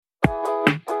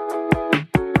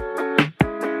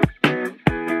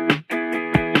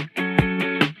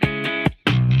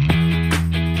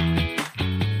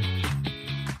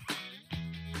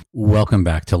Welcome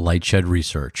back to Lightshed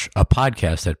Research, a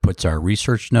podcast that puts our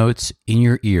research notes in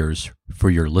your ears for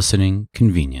your listening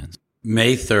convenience.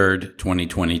 May 3rd,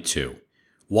 2022.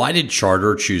 Why did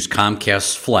Charter choose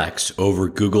Comcast Flex over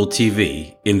Google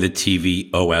TV in the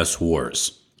tvOS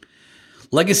wars?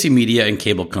 Legacy media and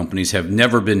cable companies have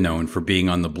never been known for being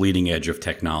on the bleeding edge of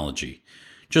technology.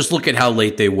 Just look at how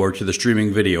late they were to the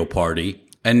streaming video party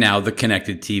and now the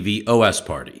connected TV OS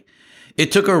party.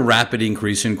 It took a rapid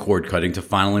increase in cord cutting to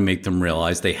finally make them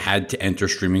realize they had to enter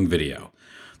streaming video.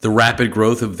 The rapid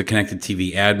growth of the connected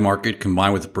TV ad market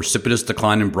combined with the precipitous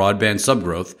decline in broadband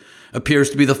subgrowth appears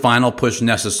to be the final push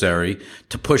necessary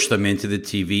to push them into the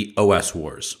TV OS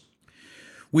wars.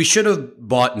 We should have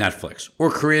bought Netflix or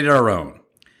created our own.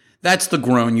 That's the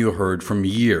groan you heard from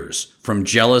years from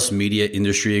jealous media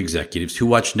industry executives who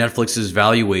watched Netflix's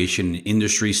valuation and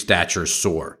industry stature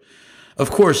soar. Of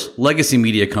course, legacy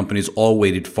media companies all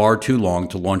waited far too long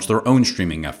to launch their own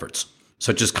streaming efforts,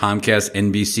 such as Comcast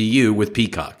NBCU with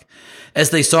Peacock, as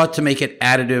they sought to make it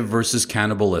additive versus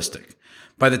cannibalistic.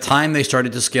 By the time they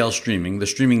started to scale streaming, the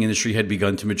streaming industry had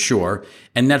begun to mature,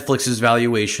 and Netflix's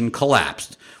valuation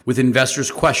collapsed, with investors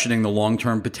questioning the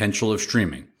long-term potential of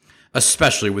streaming,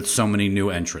 especially with so many new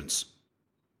entrants.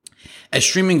 As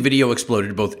streaming video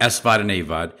exploded both SVOD and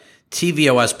AVOD,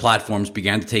 tvOS platforms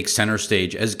began to take center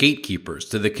stage as gatekeepers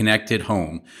to the connected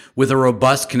home with a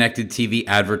robust connected TV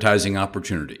advertising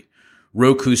opportunity.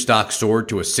 Roku stock soared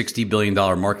to a $60 billion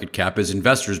market cap as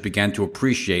investors began to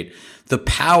appreciate the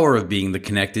power of being the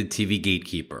connected TV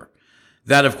gatekeeper.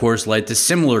 That, of course, led to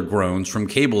similar groans from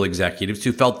cable executives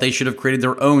who felt they should have created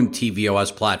their own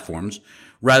tvOS platforms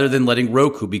rather than letting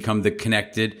Roku become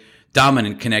the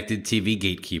dominant connected TV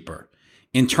gatekeeper.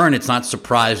 In turn, it's not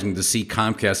surprising to see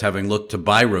Comcast having looked to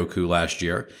buy Roku last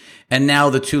year, and now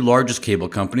the two largest cable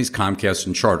companies, Comcast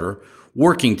and Charter,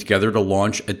 working together to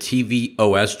launch a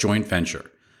tvOS joint venture.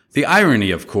 The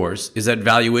irony, of course, is that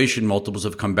valuation multiples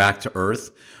have come back to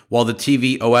earth, while the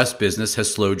tvOS business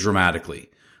has slowed dramatically,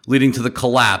 leading to the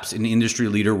collapse in industry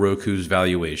leader Roku's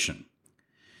valuation.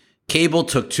 Cable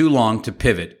took too long to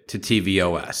pivot to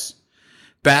tvOS.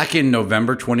 Back in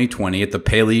November 2020 at the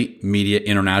Paley Media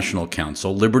International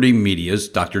Council, Liberty Media's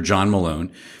Dr. John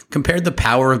Malone compared the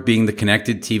power of being the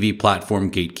connected TV platform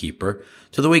gatekeeper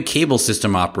to the way cable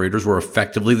system operators were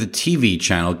effectively the TV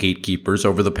channel gatekeepers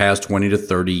over the past 20 to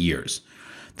 30 years.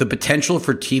 The potential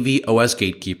for tvOS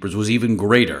gatekeepers was even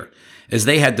greater, as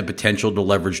they had the potential to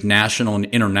leverage national and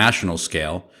international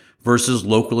scale versus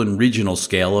local and regional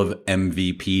scale of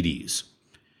MVPDs.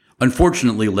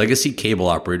 Unfortunately, legacy cable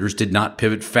operators did not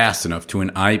pivot fast enough to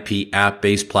an IP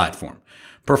app-based platform,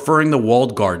 preferring the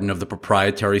walled garden of the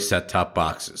proprietary set-top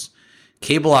boxes.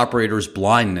 Cable operators'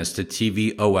 blindness to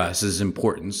tvOS's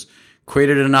importance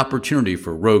created an opportunity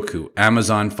for Roku,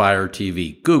 Amazon Fire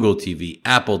TV, Google TV,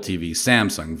 Apple TV,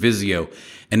 Samsung, Vizio,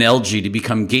 and LG to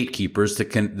become gatekeepers to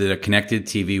the connected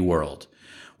TV world.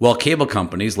 While cable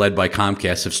companies led by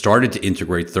Comcast have started to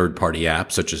integrate third-party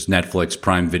apps such as Netflix,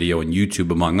 Prime Video, and YouTube,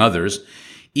 among others,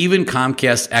 even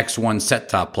Comcast's X1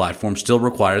 set-top platform still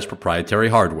requires proprietary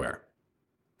hardware.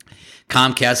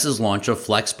 Comcast's launch of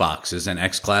Flex boxes and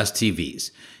X-Class TVs,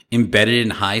 embedded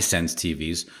in Hisense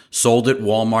TVs, sold at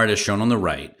Walmart as shown on the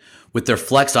right, with their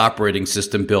Flex operating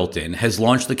system built in, has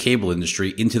launched the cable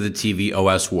industry into the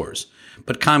tvOS wars.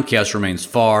 But Comcast remains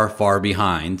far, far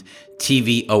behind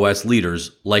tvOS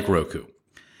leaders like Roku.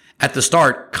 At the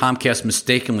start, Comcast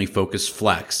mistakenly focused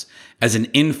Flex as an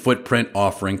in-footprint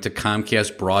offering to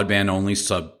Comcast broadband-only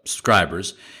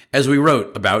subscribers, as we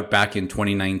wrote about back in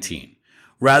 2019,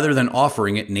 rather than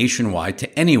offering it nationwide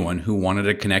to anyone who wanted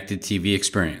a connected TV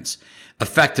experience,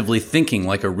 effectively thinking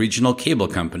like a regional cable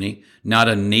company, not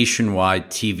a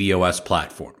nationwide tvOS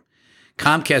platform.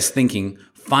 Comcast thinking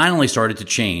finally started to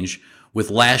change with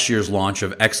last year's launch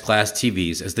of X-Class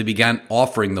TVs as they began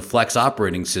offering the Flex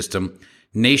operating system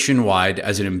nationwide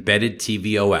as an embedded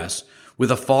tvOS with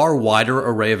a far wider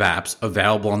array of apps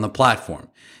available on the platform,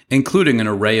 including an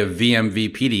array of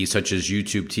vMVPDs such as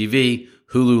YouTube TV,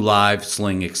 Hulu Live,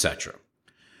 Sling, etc.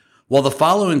 While the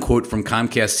following quote from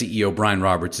Comcast CEO Brian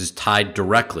Roberts is tied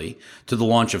directly to the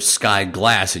launch of Sky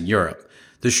Glass in Europe,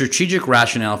 the strategic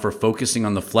rationale for focusing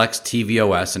on the Flex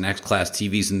tvOS and X-Class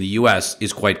TVs in the US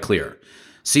is quite clear.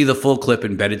 See the full clip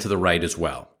embedded to the right as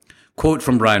well. Quote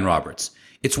from Brian Roberts,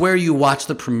 "It's where you watch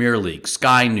the Premier League,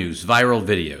 Sky News, viral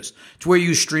videos. It's where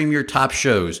you stream your top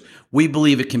shows. We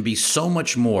believe it can be so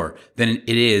much more than it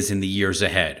is in the years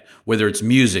ahead, whether it's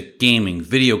music, gaming,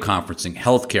 video conferencing,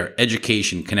 healthcare,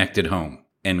 education, connected home."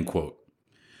 End quote.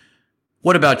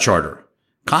 What about Charter?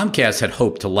 Comcast had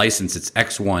hoped to license its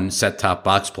X1 set-top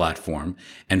box platform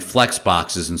and Flex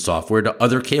boxes and software to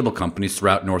other cable companies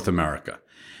throughout North America.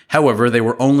 However, they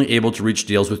were only able to reach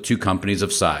deals with two companies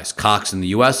of size, Cox in the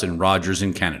US and Rogers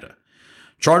in Canada.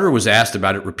 Charter was asked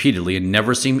about it repeatedly and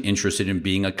never seemed interested in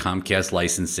being a Comcast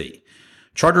licensee.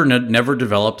 Charter never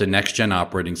developed a next-gen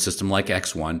operating system like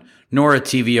X1, nor a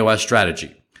tvOS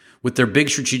strategy, with their big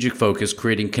strategic focus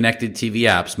creating connected TV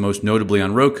apps, most notably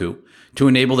on Roku, to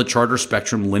enable the Charter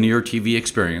Spectrum linear TV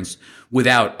experience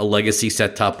without a legacy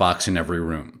set-top box in every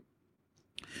room.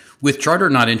 With Charter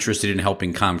not interested in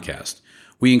helping Comcast,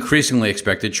 we increasingly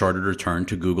expected Charter to turn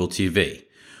to GoogleTV,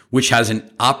 which has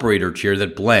an operator tier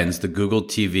that blends the Google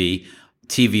TV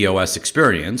tvOS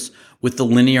experience with the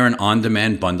linear and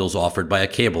on-demand bundles offered by a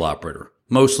cable operator,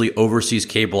 mostly overseas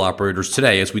cable operators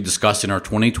today, as we discussed in our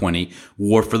 2020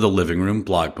 War for the Living Room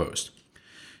blog post.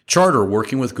 Charter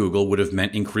working with Google would have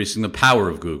meant increasing the power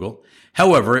of Google.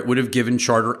 However, it would have given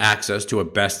Charter access to a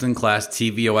best-in-class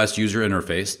tvOS user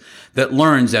interface that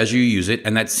learns as you use it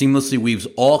and that seamlessly weaves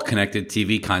all connected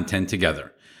TV content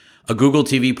together. A Google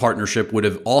TV partnership would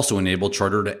have also enabled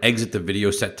Charter to exit the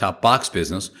video set-top box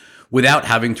business without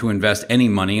having to invest any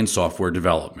money in software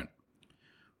development.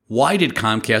 Why did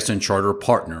Comcast and Charter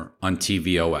partner on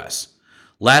tvOS?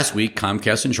 Last week,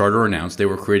 Comcast and Charter announced they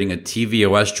were creating a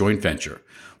tvOS joint venture,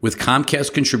 with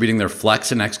Comcast contributing their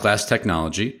Flex and X-Class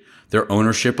technology, their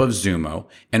ownership of Xumo,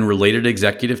 and related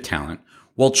executive talent,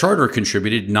 while Charter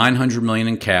contributed $900 million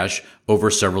in cash over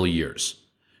several years.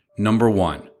 Number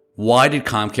one, why did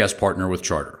Comcast partner with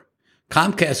Charter?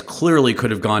 Comcast clearly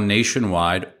could have gone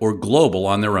nationwide or global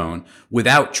on their own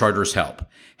without Charter's help.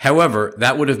 However,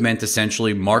 that would have meant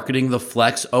essentially marketing the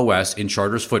Flex OS in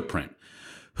Charter's footprint,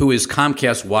 who is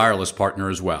Comcast's wireless partner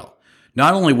as well.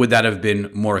 Not only would that have been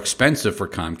more expensive for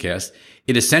Comcast,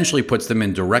 it essentially puts them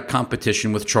in direct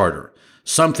competition with Charter,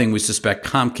 something we suspect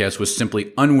Comcast was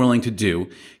simply unwilling to do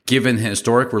given the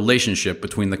historic relationship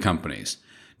between the companies.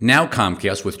 Now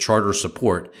Comcast, with Charter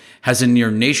support, has a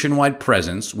near nationwide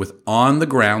presence with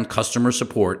on-the-ground customer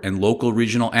support and local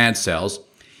regional ad sales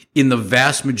in the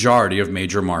vast majority of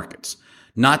major markets.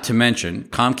 Not to mention,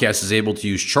 Comcast is able to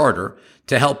use Charter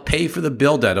to help pay for the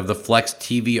build-out of the Flex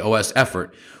tvOS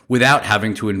effort without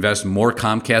having to invest more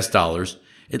Comcast dollars,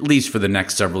 at least for the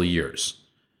next several years.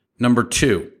 Number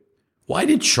two, why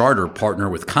did Charter partner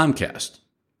with Comcast?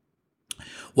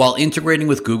 While integrating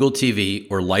with Google TV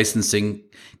or licensing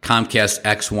Comcast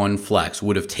X1 Flex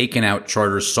would have taken out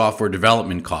Charter's software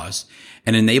development costs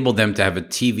and enabled them to have a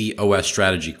tvOS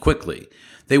strategy quickly,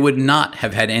 they would not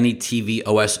have had any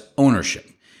tvOS ownership.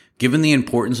 Given the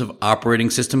importance of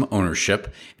operating system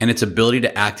ownership and its ability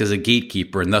to act as a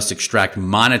gatekeeper and thus extract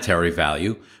monetary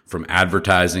value from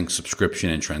advertising, subscription,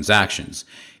 and transactions,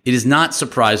 it is not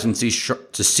surprising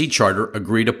to see Charter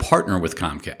agree to partner with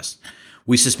Comcast.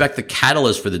 We suspect the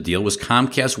catalyst for the deal was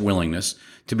Comcast's willingness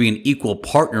to be an equal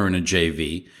partner in a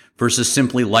JV versus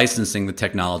simply licensing the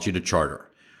technology to Charter.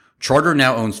 Charter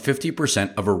now owns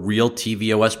 50% of a real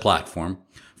tvOS platform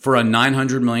for a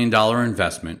 $900 million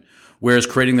investment, whereas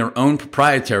creating their own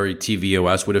proprietary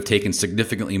tvOS would have taken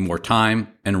significantly more time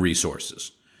and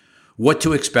resources. What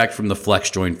to expect from the Flex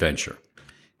joint venture?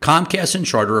 Comcast and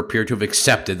Charter appear to have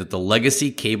accepted that the legacy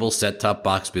cable set-top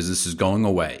box business is going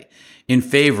away in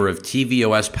favor of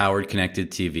tvOS-powered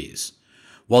connected TVs.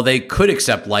 While they could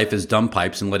accept life as dumb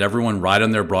pipes and let everyone ride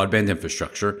on their broadband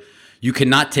infrastructure, you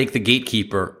cannot take the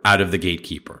gatekeeper out of the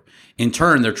gatekeeper. In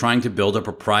turn, they're trying to build a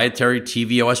proprietary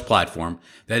tvOS platform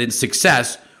that, in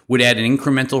success, would add an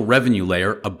incremental revenue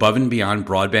layer above and beyond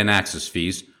broadband access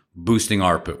fees, boosting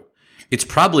ARPU. It's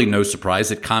probably no surprise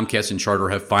that Comcast and Charter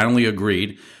have finally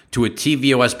agreed to a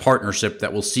tvOS partnership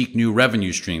that will seek new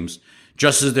revenue streams,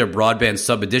 just as their broadband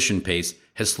sub-addition pace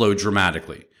has slowed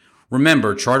dramatically.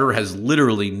 Remember, Charter has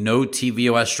literally no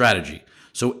tvOS strategy,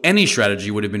 so any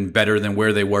strategy would have been better than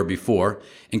where they were before,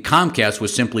 and Comcast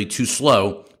was simply too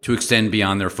slow to extend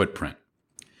beyond their footprint.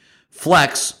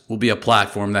 Flex will be a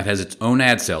platform that has its own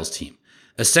ad sales team,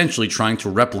 essentially trying to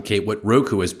replicate what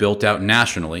Roku has built out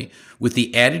nationally with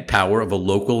the added power of a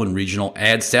local and regional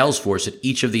ad sales force at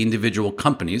each of the individual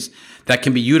companies that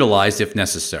can be utilized if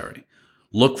necessary.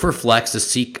 Look for Flex to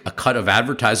seek a cut of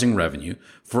advertising revenue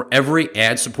for every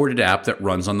ad-supported app that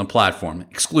runs on the platform,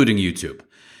 excluding YouTube.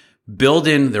 Build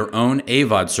in their own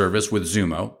AVOD service with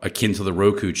Xumo, akin to the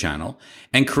Roku channel,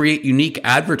 and create unique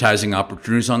advertising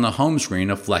opportunities on the home screen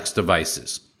of Flex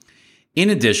devices. In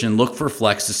addition, look for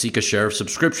Flex to seek a share of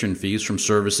subscription fees from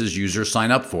services users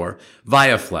sign up for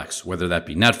via Flex, whether that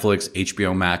be Netflix,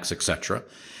 HBO Max, etc.,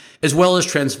 as well as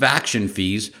transaction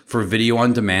fees for video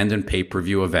on demand and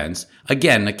pay-per-view events,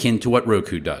 again akin to what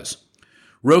Roku does.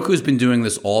 Roku's been doing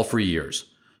this all for years.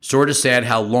 Sort of sad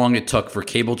how long it took for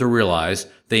cable to realize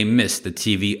they missed the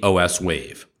tvOS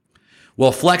wave.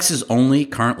 While Flex is only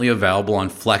currently available on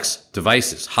Flex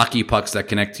devices, hockey pucks that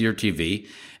connect to your TV,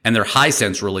 and their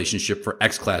Hisense relationship for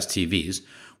X-Class TVs,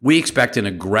 we expect an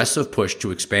aggressive push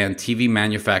to expand TV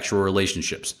manufacturer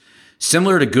relationships.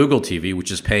 Similar to GoogleTV, which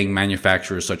is paying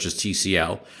manufacturers such as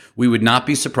TCL, we would not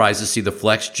be surprised to see the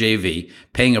Flex JV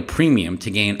paying a premium to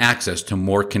gain access to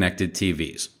more connected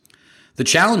TVs. The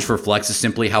challenge for Flex is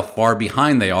simply how far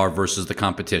behind they are versus the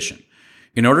competition.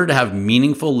 In order to have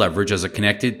meaningful leverage as a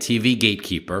connected TV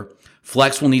gatekeeper,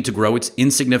 Flex will need to grow its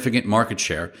insignificant market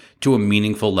share to a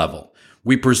meaningful level.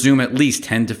 We presume at least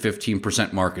 10 to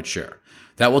 15% market share.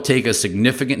 That will take a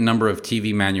significant number of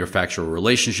TV manufacturer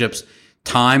relationships,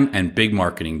 time, and big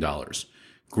marketing dollars.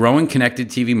 Growing connected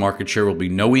TV market share will be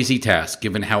no easy task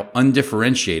given how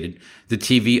undifferentiated the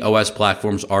tvOS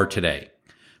platforms are today.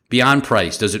 Beyond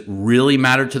price, does it really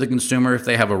matter to the consumer if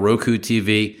they have a Roku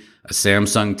TV, a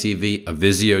Samsung TV, a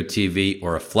Vizio TV,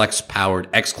 or a Flex-powered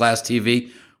X-Class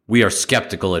TV? We are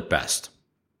skeptical at best.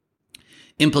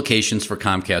 Implications for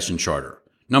Comcast and Charter.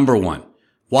 Number 1,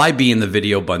 why be in the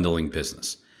video bundling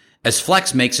business? As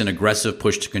Flex makes an aggressive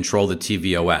push to control the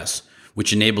tvOS,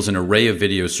 which enables an array of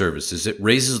video services, it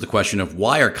raises the question of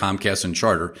why are Comcast and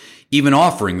Charter even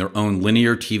offering their own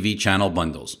linear TV channel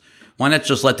bundles? Why not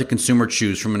just let the consumer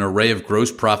choose from an array of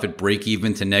gross profit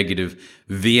break-even to negative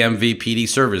vMVPD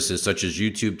services such as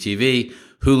YouTube TV,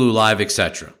 Hulu Live,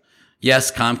 etc.?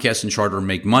 Yes, Comcast and Charter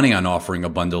make money on offering a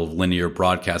bundle of linear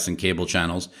broadcast and cable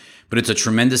channels, but it's a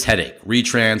tremendous headache,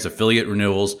 retrans, affiliate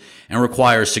renewals, and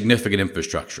requires significant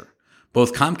infrastructure.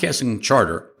 Both Comcast and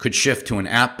Charter could shift to an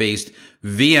app-based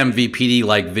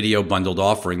vMVPD-like video bundled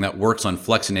offering that works on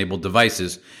Flex-enabled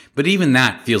devices, but even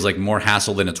that feels like more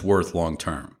hassle than it's worth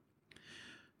long-term.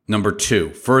 Number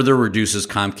 2, further reduces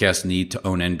Comcast's need to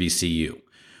own NBCU.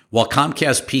 While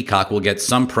Comcast Peacock will get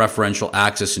some preferential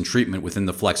access and treatment within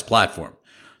the Flex platform,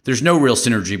 there's no real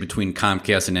synergy between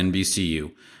Comcast and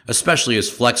NBCU, especially as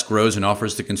Flex grows and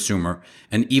offers the consumer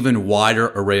an even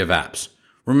wider array of apps.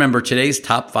 Remember, today's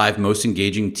top 5 most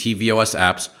engaging tvOS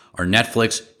apps are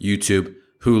Netflix, YouTube,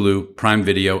 Hulu, Prime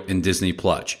Video, and Disney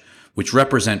Plus, which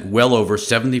represent well over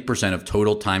 70% of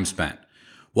total time spent.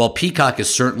 While Peacock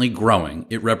is certainly growing,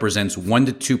 it represents 1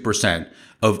 to 2%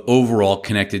 of overall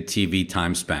connected TV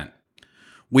time spent.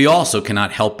 We also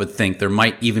cannot help but think there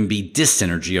might even be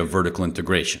dyssynergy of vertical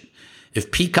integration.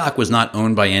 If Peacock was not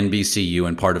owned by NBCU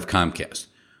and part of Comcast,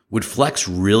 would Flex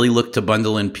really look to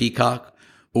bundle in Peacock?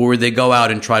 Or would they go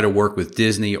out and try to work with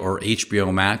Disney or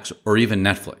HBO Max or even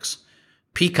Netflix?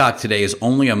 Peacock today is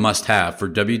only a must-have for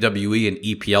WWE and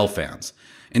EPL fans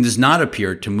and does not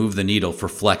appear to move the needle for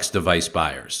Flex device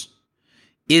buyers.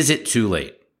 Is it too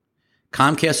late?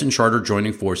 Comcast and Charter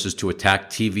joining forces to attack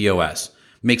tvOS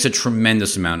makes a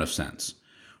tremendous amount of sense.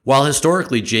 While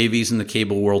historically JVs in the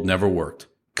cable world never worked,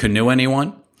 canoe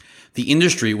anyone? The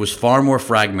industry was far more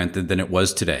fragmented than it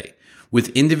was today, with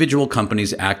individual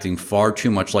companies acting far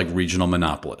too much like regional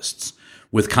monopolists.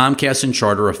 With Comcast and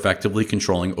Charter effectively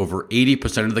controlling over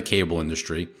 80% of the cable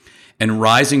industry and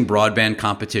rising broadband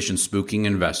competition spooking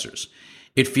investors,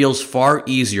 it feels far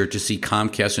easier to see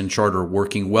Comcast and Charter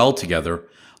working well together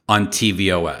on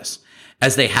tvOS,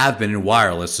 as they have been in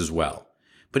wireless as well.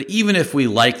 But even if we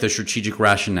like the strategic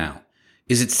rationale,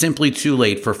 is it simply too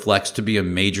late for Flex to be a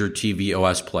major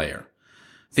tvOS player?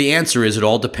 The answer is it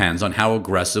all depends on how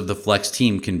aggressive the Flex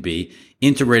team can be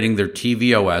integrating their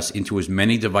tvOS into as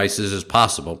many devices as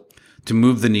possible to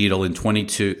move the needle in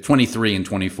 23 and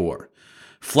 24.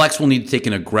 Flex will need to take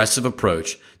an aggressive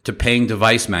approach to paying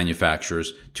device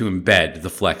manufacturers to embed the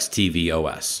Flex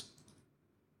tvOS.